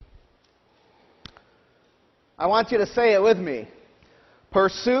I want you to say it with me.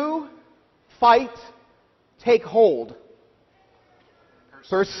 Pursue, fight, take hold.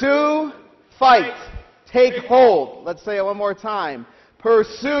 Pursue, fight, take hold. Let's say it one more time.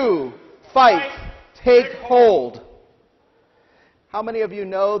 Pursue, fight, take hold. How many of you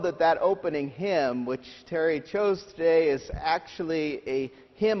know that that opening hymn, which Terry chose today, is actually a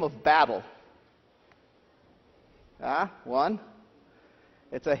hymn of battle? One.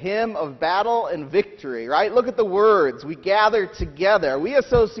 It's a hymn of battle and victory, right? Look at the words. We gather together. We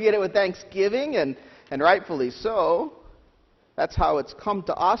associate it with Thanksgiving, and rightfully so. That's how it's come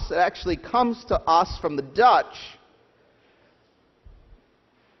to us. It actually comes to us from the Dutch.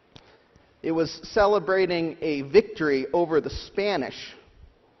 It was celebrating a victory over the Spanish.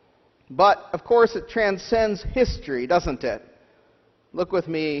 But, of course, it transcends history, doesn't it? Look with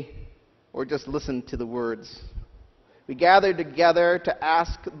me, or just listen to the words. We gather together to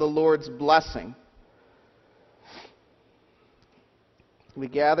ask the Lord's blessing. We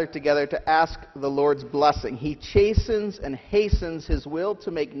gather together to ask the Lord's blessing. He chastens and hastens his will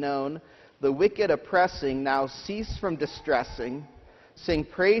to make known. The wicked oppressing now cease from distressing. Sing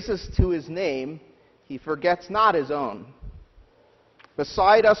praises to his name. He forgets not his own.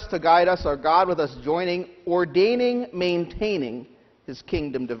 Beside us to guide us, our God with us joining, ordaining, maintaining his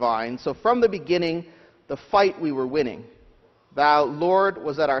kingdom divine. So from the beginning, the fight we were winning. Thou, Lord,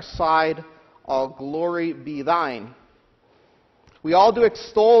 was at our side. All glory be thine. We all do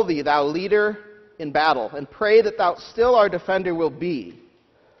extol thee, thou leader in battle, and pray that thou still our defender will be.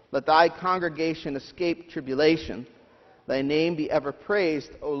 Let thy congregation escape tribulation. Thy name be ever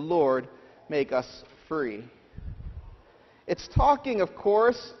praised, O Lord, make us free. It's talking, of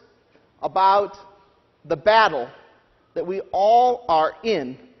course, about the battle that we all are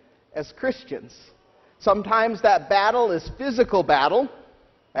in as Christians. Sometimes that battle is physical battle,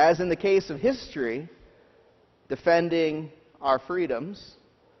 as in the case of history, defending our freedoms.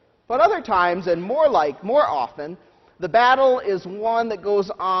 But other times, and more often, the battle is one that goes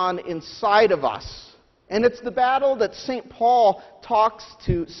on inside of us. And it's the battle that St. Paul talks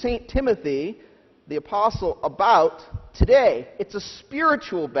to St. Timothy, the apostle, about today. It's a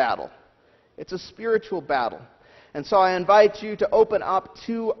spiritual battle. It's a spiritual battle. And so I invite you to open up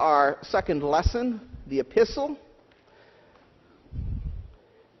to our second lesson, the epistle.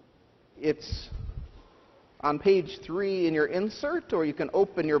 It's on page 3 in your insert, or you can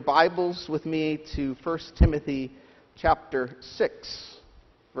open your Bibles with me to 1 Timothy chapter 6,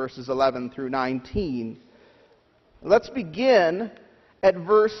 verses 11 through 19. Let's begin at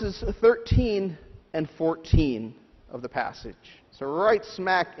verses 13 and 14 of the passage. So right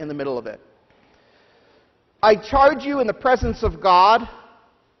smack in the middle of it. I charge you in the presence of God,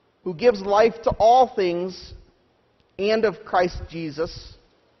 who gives life to all things, and of Christ Jesus,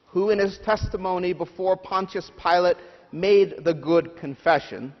 who in his testimony before Pontius Pilate made the good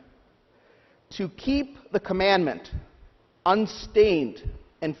confession, to keep the commandment unstained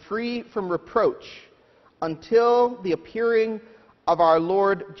and free from reproach until the appearing of our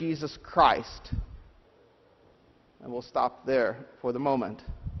Lord Jesus Christ. And we'll stop there for the moment.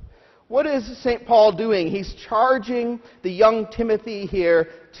 What is St. Paul doing? He's charging the young Timothy here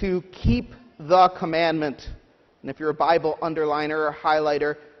to keep the commandment. And if you're a Bible underliner or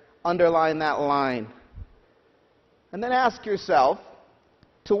highlighter, underline that line. And then ask yourself,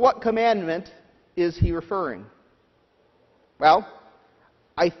 to what commandment is he referring? Well,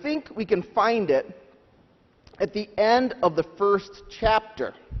 I think we can find it at the end of the first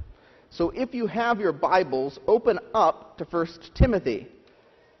chapter. So if you have your Bibles, open up to 1 Timothy.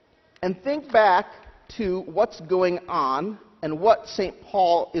 And think back to what's going on and what St.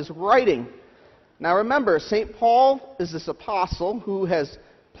 Paul is writing. Now remember, St. Paul is this apostle who has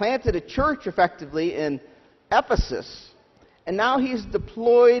planted a church effectively in Ephesus. And now he's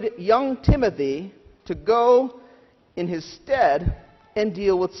deployed young Timothy to go in his stead and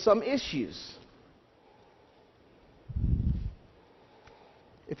deal with some issues.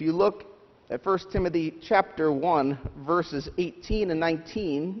 If you look at 1 Timothy chapter 1, verses 18 and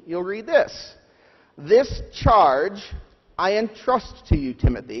 19, you'll read this. This charge I entrust to you,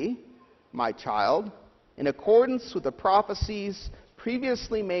 Timothy, my child, in accordance with the prophecies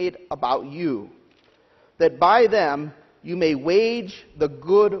previously made about you, that by them you may wage the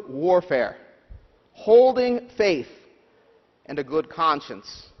good warfare, holding faith and a good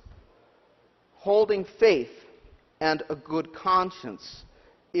conscience. Holding faith and a good conscience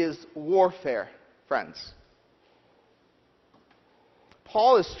is warfare, friends.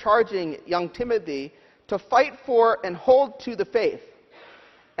 Paul is charging young Timothy to fight for and hold to the faith.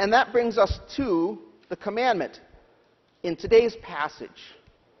 And that brings us to the commandment in today's passage.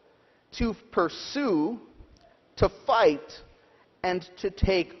 To pursue, to fight and to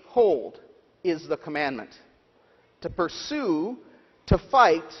take hold is the commandment. To pursue, to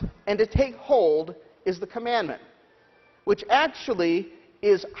fight, and to take hold is the commandment, which actually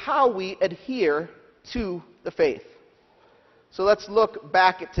is how we adhere to the faith. So let's look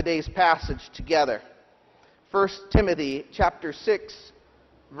back at today's passage together. 1 Timothy chapter 6,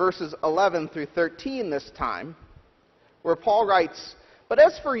 verses 11 through 13 this time, where Paul writes, "But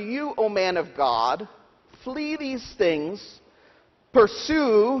as for you, O man of God, flee these things,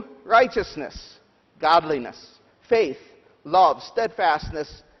 pursue righteousness, godliness, faith, love,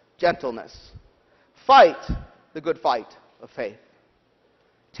 steadfastness, gentleness. Fight the good fight of faith.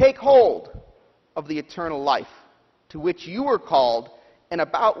 Take hold of the eternal life to which you were called and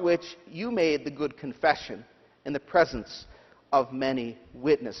about which you made the good confession in the presence of many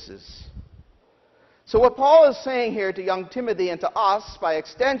witnesses." So what Paul is saying here to young Timothy and to us by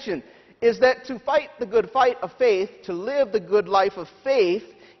extension is that to fight the good fight of faith, to live the good life of faith,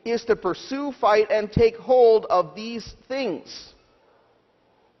 is to pursue, fight, and take hold of these things.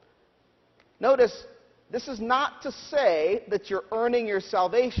 Notice, this is not to say that you're earning your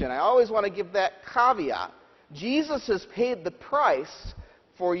salvation. I always want to give that caveat. Jesus has paid the price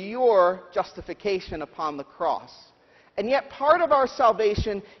for your justification upon the cross. And yet part of our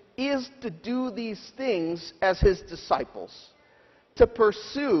salvation is to do these things as his disciples. To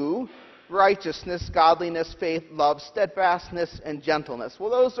pursue righteousness, godliness, faith, love, steadfastness, and gentleness. Well,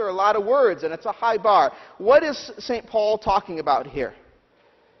 those are a lot of words, and it's a high bar. What is St. Paul talking about here?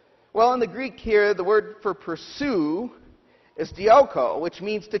 Well, in the Greek here, the word for pursue is dioko, which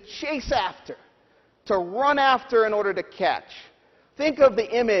means to chase after, to run after in order to catch. Think of the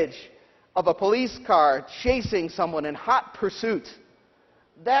image of a police car chasing someone in hot pursuit.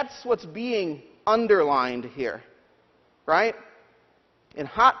 That's what's being underlined here, right? In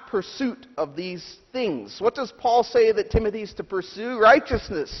hot pursuit of these things. What does Paul say that Timothy's to pursue?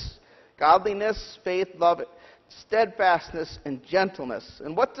 Righteousness, godliness, faith, love, steadfastness, and gentleness.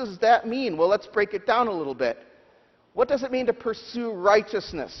 And what does that mean? Well, let's break it down a little bit. What does it mean to pursue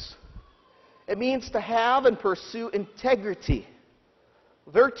righteousness? It means to have and pursue integrity,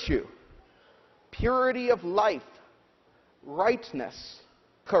 virtue, purity of life, rightness,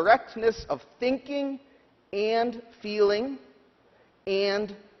 correctness of thinking and feeling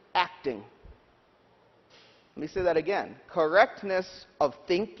and acting. Let me say that again. Correctness of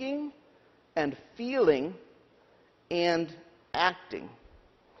thinking and feeling and acting.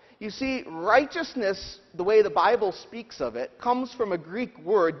 You see, righteousness, the way the Bible speaks of it, comes from a Greek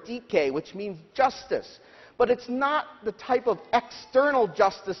word, dike, which means justice. But it's not the type of external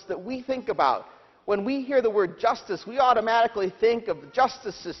justice that we think about. When we hear the word justice, we automatically think of the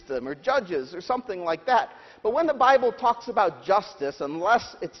justice system or judges or something like that. But when the Bible talks about justice,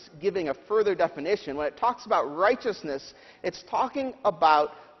 unless it's giving a further definition, when it talks about righteousness, it's talking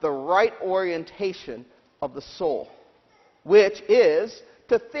about the right orientation of the soul, which is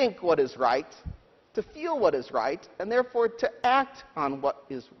to think what is right, to feel what is right, and therefore to act on what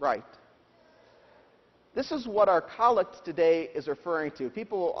is right. This is what our collect today is referring to.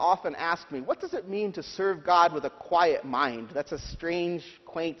 People will often ask me, what does it mean to serve God with a quiet mind? That's a strange,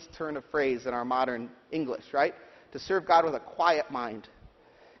 quaint turn of phrase in our modern English, right? To serve God with a quiet mind.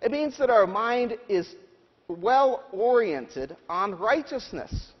 It means that our mind is well oriented on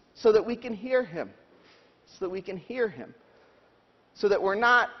righteousness so that we can hear Him. So that we can hear Him. So that we're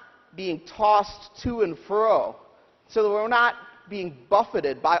not being tossed to and fro. So that we're not being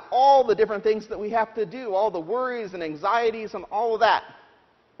buffeted by all the different things that we have to do, all the worries and anxieties and all of that,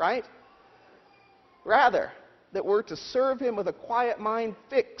 right? Rather, that we're to serve Him with a quiet mind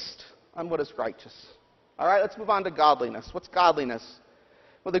fixed on what is righteous. All right, let's move on to godliness. What's godliness?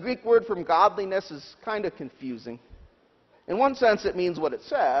 Well, the Greek word from godliness is kind of confusing. In one sense, it means what it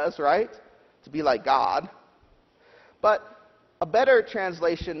says, right? To be like God. But a better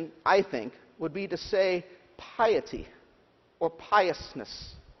translation, I think, would be to say piety or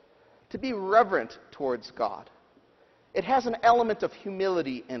piousness, to be reverent towards God. It has an element of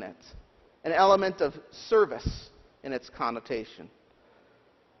humility in it, an element of service in its connotation.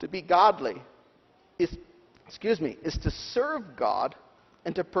 To be godly is to serve God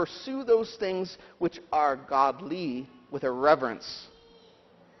and to pursue those things which are godly with a reverence.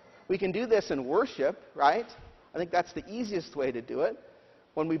 We can do this in worship, right? I think that's the easiest way to do it.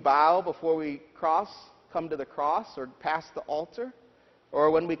 When we bow before we come to the cross or past the altar,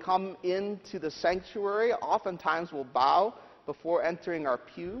 or when we come into the sanctuary, oftentimes we'll bow before entering our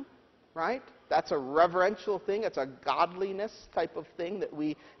pew, right? That's a reverential thing. It's a godliness type of thing that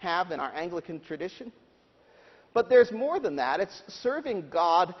we have in our Anglican tradition. But there's more than that. It's serving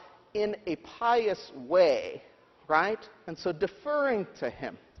God in a pious way, right? And so deferring to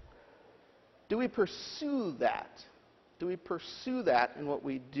him. Do we pursue that? Do we pursue that in what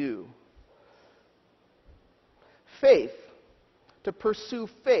we do? Faith. To pursue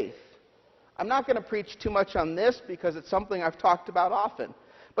faith. I'm not going to preach too much on this because it's something I've talked about often.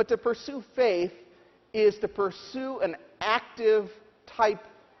 But to pursue faith is to pursue an active type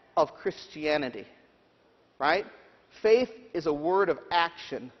of Christianity, right? Faith is a word of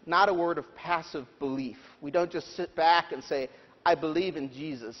action, not a word of passive belief. We don't just sit back and say, I believe in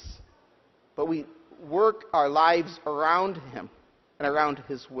Jesus, but we work our lives around him and around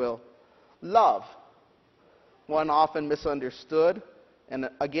his will. Love, one often misunderstood, and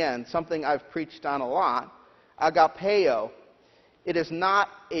again, something I've preached on a lot, agapeo. It is not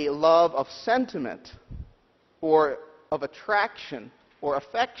a love of sentiment or of attraction or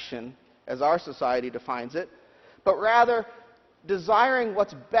affection, as our society defines it, but rather desiring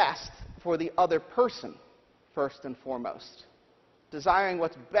what's best for the other person, first and foremost. Desiring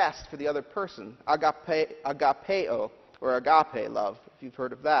what's best for the other person. Agapeo, or agape love, if you've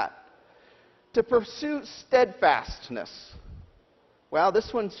heard of that. To pursue steadfastness. Well,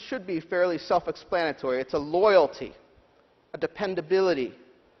 this one should be fairly self-explanatory. It's a loyalty, a dependability,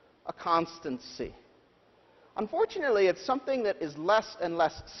 a constancy. Unfortunately, it's something that is less and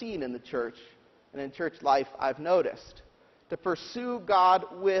less seen in the church and in church life, I've noticed. To pursue God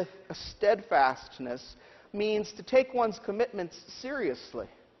with a steadfastness means to take one's commitments seriously.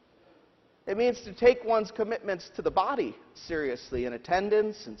 It means to take one's commitments to the body seriously in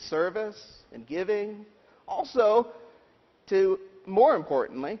attendance, in service, in giving. Also, more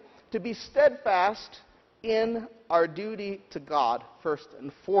importantly, to be steadfast in our duty to God, first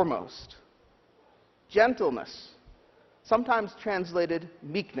and foremost. Gentleness, sometimes translated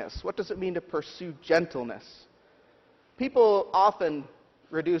meekness. What does it mean to pursue gentleness? People often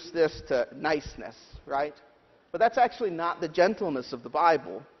reduce this to niceness, right? But that's actually not the gentleness of the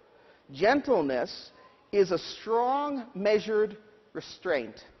Bible. Gentleness is a strong, measured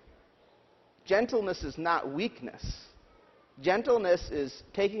restraint. Gentleness is not weakness. Gentleness is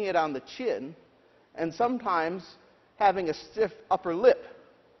taking it on the chin and sometimes having a stiff upper lip,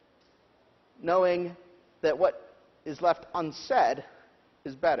 knowing that what is left unsaid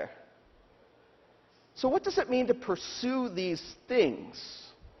is better. So what does it mean to pursue these things?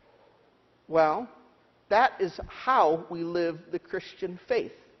 Well, that is how we live the Christian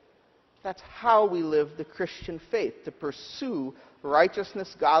faith. That's how we live the Christian faith, to pursue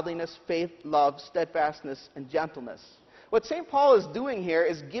righteousness, godliness, faith, love, steadfastness, and gentleness. What St. Paul is doing here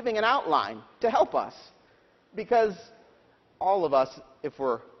is giving an outline to help us. Because all of us, if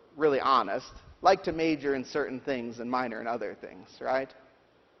we're really honest, like to major in certain things and minor in other things, right?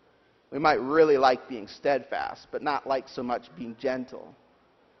 We might really like being steadfast, but not like so much being gentle.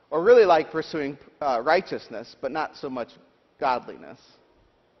 Or really like pursuing righteousness, but not so much godliness.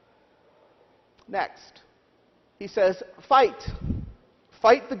 Next, he says, fight.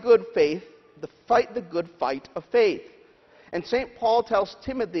 Fight the good faith, fight the good fight of faith. And St. Paul tells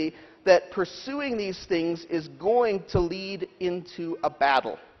Timothy that pursuing these things is going to lead into a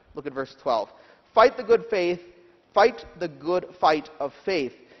battle. Look at verse 12. Fight the good faith, fight the good fight of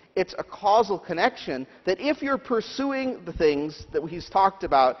faith. It's a causal connection that if you're pursuing the things that he's talked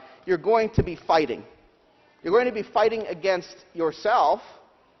about, you're going to be fighting. You're going to be fighting against yourself,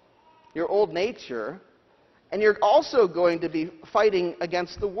 your old nature, and you're also going to be fighting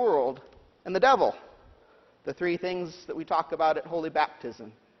against the world and the devil. The three things that we talk about at Holy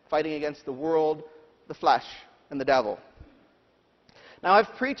Baptism. Fighting against the world, the flesh, and the devil. Now,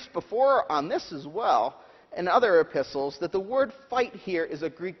 I've preached before on this as well in other epistles that the word fight here is a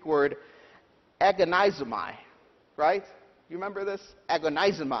Greek word agonizomai, right? You remember this?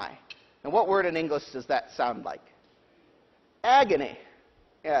 Agonizomai. And what word in English does that sound like? Agony.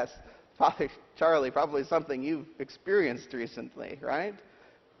 Yes, Father Charlie, probably something you've experienced recently, right?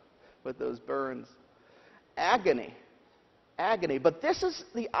 With those burns. Agony. Agony. But this is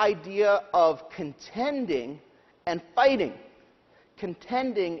the idea of contending and fighting.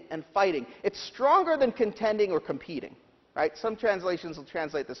 Contending and fighting. It's stronger than contending or competing, right? Some translations will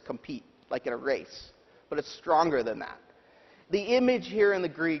translate this compete, like in a race, but it's stronger than that. The image here in the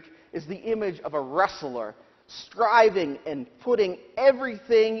Greek is the image of a wrestler striving and putting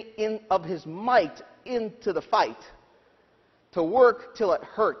everything of his might into the fight, to work till it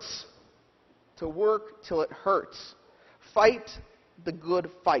hurts. To work till it hurts. Fight the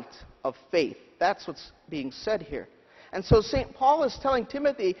good fight of faith. That's what's being said here. And so St. Paul is telling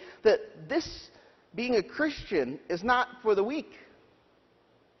Timothy that this, being a Christian, is not for the weak.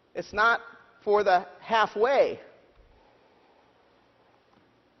 It's not for the halfway.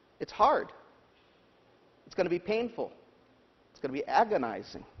 It's hard. It's going to be painful. It's going to be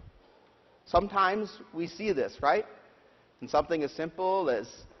agonizing. Sometimes we see this, right? In something as simple as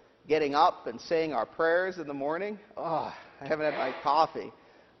getting up and saying our prayers in the morning. Oh, I haven't had my coffee.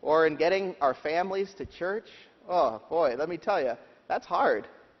 Or in getting our families to church. Oh, boy, let me tell you, that's hard.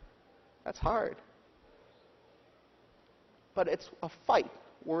 That's hard. But it's a fight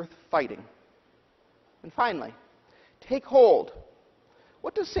worth fighting. And finally, take hold.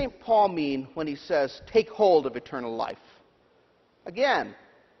 What does St. Paul mean when he says, take hold of eternal life? Again,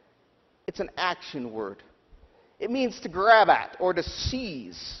 it's an action word. It means to grab at or to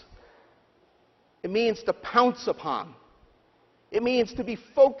seize. It means to pounce upon. It means to be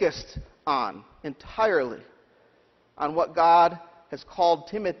focused on entirely, on what God has called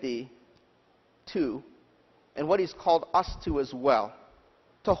Timothy to and what he's called us to as well.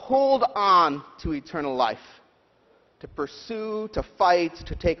 To hold on to eternal life, to pursue, to fight,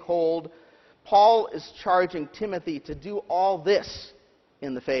 to take hold. Paul is charging Timothy to do all this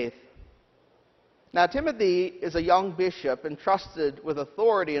in the faith. Now, Timothy is a young bishop entrusted with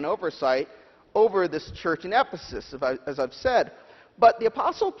authority and oversight over this church in Ephesus, as I've said. But the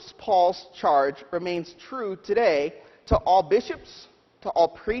Apostle Paul's charge remains true today to all bishops, to all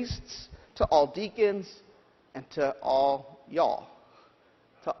priests, to all deacons, and to all y'all,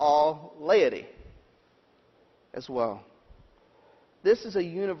 to all laity as well. This is a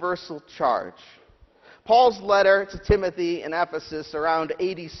universal charge. Paul's letter to Timothy in Ephesus around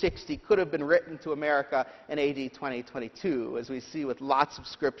AD 60 could have been written to America in AD 2022, as we see with lots of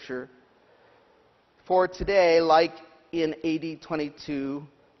scripture. For today, like in AD 22,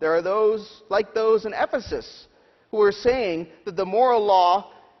 there are those, like those in Ephesus, who are saying that the moral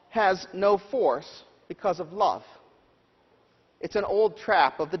law has no force because of love. It's an old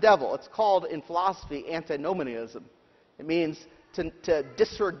trap of the devil. It's called in philosophy antinomianism. It means to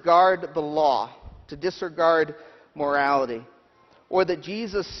disregard the law, to disregard morality, or that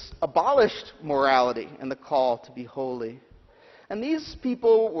Jesus abolished morality and the call to be holy. And these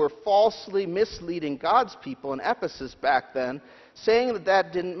people were falsely misleading God's people in Ephesus back then, saying that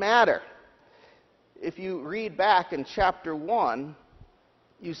that didn't matter. If you read back in chapter 1,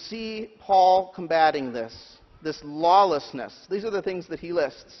 you see Paul combating this lawlessness. These are the things that he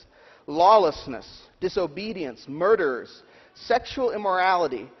lists: lawlessness, disobedience, murderers, sexual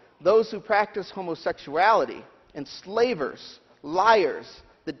immorality, those who practice homosexuality, enslavers, liars,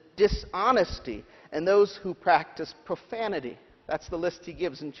 the dishonesty, and those who practice profanity. That's the list he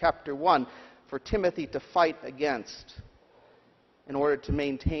gives in chapter 1 for Timothy to fight against in order to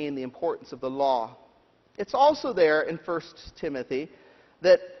maintain the importance of the law. It's also there in 1 Timothy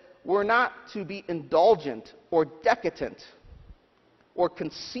that we're not to be indulgent or decadent or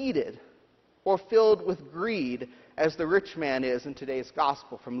conceited or filled with greed as the rich man is in today's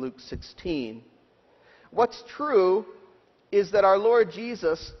gospel from Luke 16. What's true is that our Lord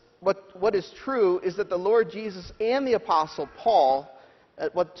Jesus, what is true is that the Lord Jesus and the Apostle Paul,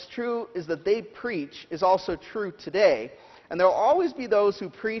 what's true is that they preach is also true today. And there will always be those who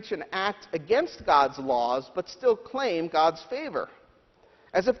preach and act against God's laws but still claim God's favor,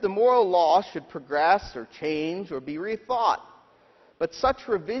 as if the moral law should progress or change or be rethought. But such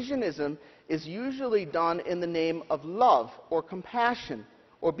revisionism is usually done in the name of love or compassion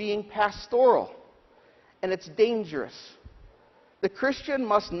or being pastoral. And it's dangerous. The Christian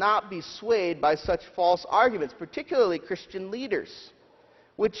must not be swayed by such false arguments, particularly Christian leaders,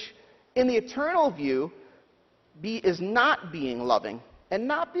 which in the eternal view is not being loving and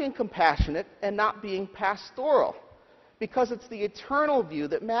not being compassionate and not being pastoral, because it's the eternal view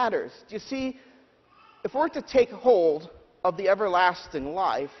that matters. Do you see, if we're to take hold of the everlasting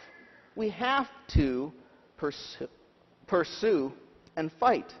life, we have to pursue and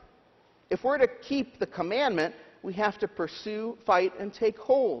fight. If we're to keep the commandment, we have to pursue, fight, and take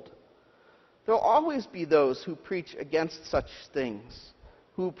hold. There will always be those who preach against such things,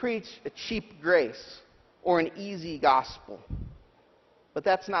 who preach a cheap grace or an easy gospel. But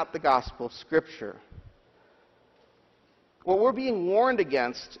that's not the gospel of Scripture. What we're being warned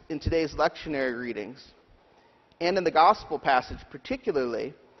against in today's lectionary readings, and in the gospel passage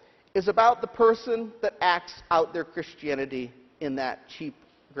particularly, is about the person that acts out their Christianity in that cheap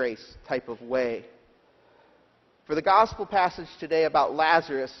grace type of way. For the gospel passage today about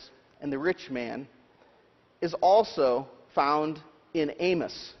Lazarus and the rich man is also found in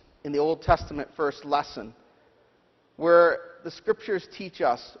Amos, in the Old Testament first lesson, where the scriptures teach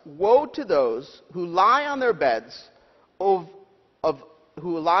us, woe to those who lie on their beds of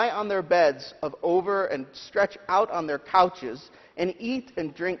over and stretch out on their couches and eat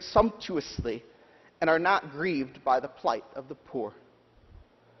and drink sumptuously and are not grieved by the plight of the poor.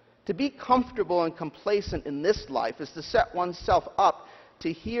 To be comfortable and complacent in this life is to set oneself up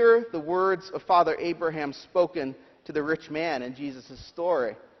to hear the words of Father Abraham spoken to the rich man in Jesus'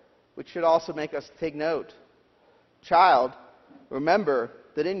 story, which should also make us take note. Child, remember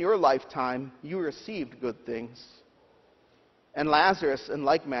that in your lifetime you received good things, and Lazarus in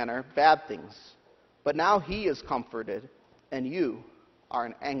like manner bad things. But now he is comforted, and you are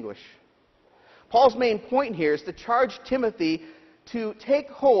in anguish. Paul's main point here is to charge Timothy to take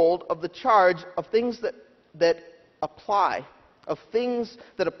hold of the charge of things that apply, of things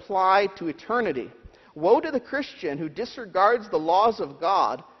that apply to eternity. Woe to the Christian who disregards the laws of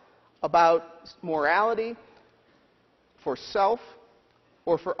God about morality for self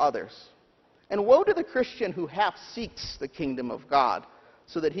or for others. And woe to the Christian who half seeks the kingdom of God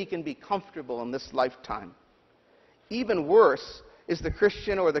so that he can be comfortable in this lifetime. Even worse is the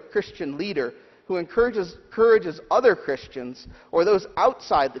Christian or the Christian leader who encourages other Christians or those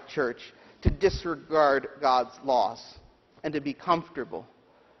outside the church to disregard God's laws and to be comfortable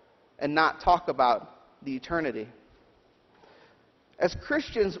and not talk about the eternity. As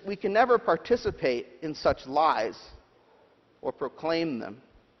Christians, we can never participate in such lies or proclaim them.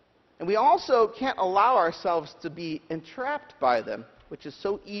 And we also can't allow ourselves to be entrapped by them, which is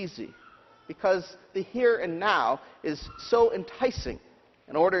so easy, because the here and now is so enticing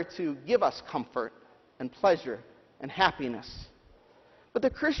in order to give us comfort and pleasure and happiness. But the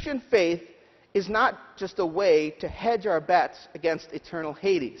Christian faith is not just a way to hedge our bets against eternal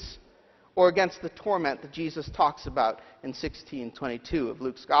Hades or against the torment that Jesus talks about in 16:22 of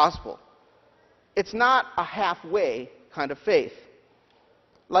Luke's Gospel. It's not a halfway kind of faith.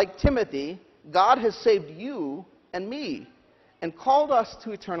 Like Timothy, God has saved you and me and called us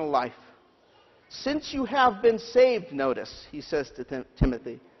to eternal life. Since you have been saved, notice, he says to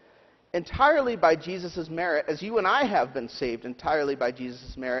Timothy, entirely by Jesus' merit, as you and I have been saved entirely by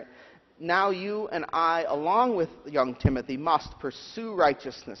Jesus' merit, now you and I, along with young Timothy, must pursue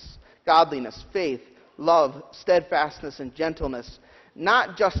righteousness, godliness, faith, love, steadfastness, and gentleness,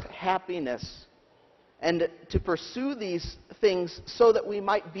 not just happiness, and to pursue these things so that we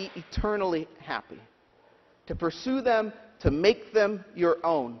might be eternally happy. To pursue them, to make them your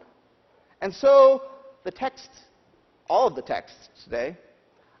own. And so the texts, all of the texts today,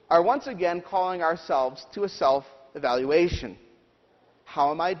 are once again calling ourselves to a self-evaluation. How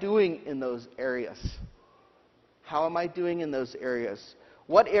am I doing in those areas? How am I doing in those areas?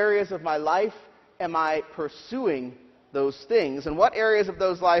 What areas of my life am I pursuing those things? And what areas of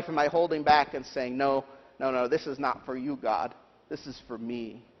those life am I holding back and saying, no, this is not for you, God. This is for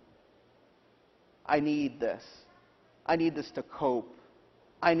me. I need this. I need this to cope.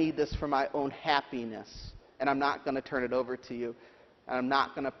 I need this for my own happiness. And I'm not going to turn it over to you. And I'm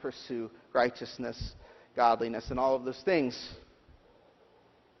not going to pursue righteousness, godliness, and all of those things.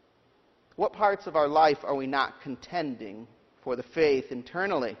 What parts of our life are we not contending for the faith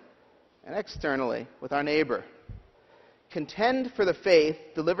internally and externally with our neighbor? Contend for the faith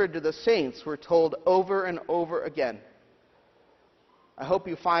delivered to the saints, we're told over and over again. I hope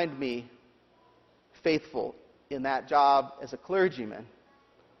you find me faithful in that job as a clergyman.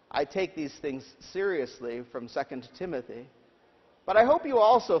 I take these things seriously from 2 Timothy. But I hope you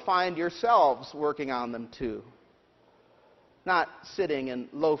also find yourselves working on them too. Not sitting and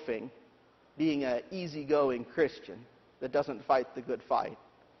loafing, being an easygoing Christian that doesn't fight the good fight.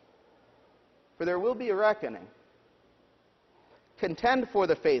 For there will be a reckoning. Contend for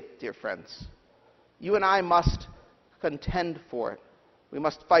the faith, dear friends. You and I must contend for it. We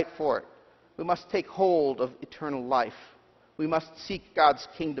must fight for it. We must take hold of eternal life. We must seek God's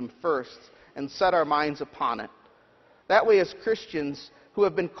kingdom first and set our minds upon it. That way, as Christians who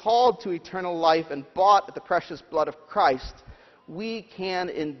have been called to eternal life and bought at the precious blood of Christ, we can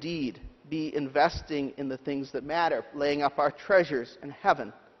indeed be investing in the things that matter, laying up our treasures in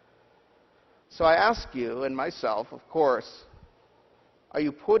heaven. So I ask you, and myself, of course, are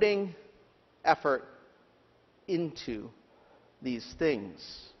you putting effort into these things?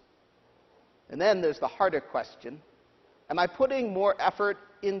 And then there's the harder question. Am I putting more effort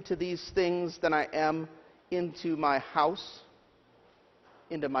into these things than I am into my house,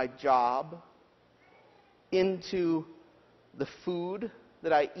 into my job, into the food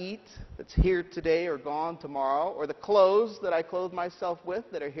that I eat that's here today or gone tomorrow, or the clothes that I clothe myself with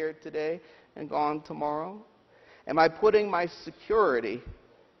that are here today and gone tomorrow? Am I putting my security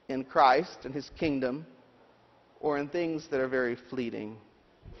in Christ and His kingdom, or in things that are very fleeting?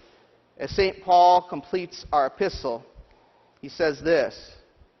 As St. Paul completes our epistle, he says this,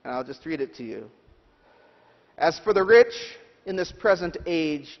 and I'll just read it to you. As for the rich in this present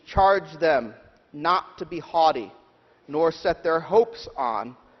age, charge them not to be haughty, nor set their hopes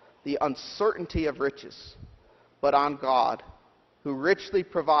on the uncertainty of riches, but on God, who richly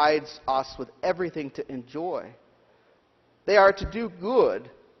provides us with everything to enjoy. They are to do good,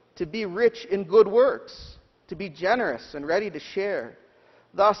 to be rich in good works, to be generous and ready to share,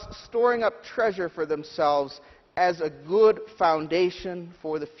 thus storing up treasure for themselves as a good foundation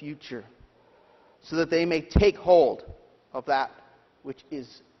for the future, so that they may take hold of that which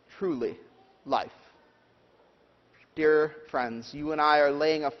is truly life. Dear friends, you and I are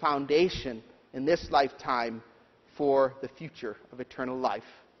laying a foundation in this lifetime for the future of eternal life.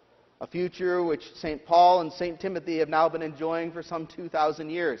 A future which St. Paul and St. Timothy have now been enjoying for some 2,000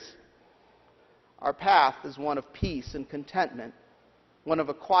 years. Our path is one of peace and contentment, one of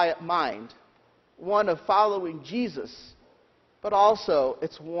a quiet mind, one of following Jesus, but also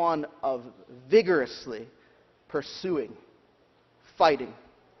it's one of vigorously pursuing, fighting,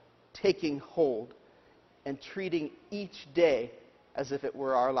 taking hold, and treating each day as if it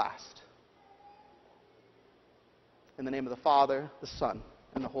were our last. In the name of the Father, the Son,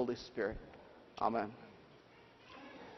 and the Holy Spirit. Amen.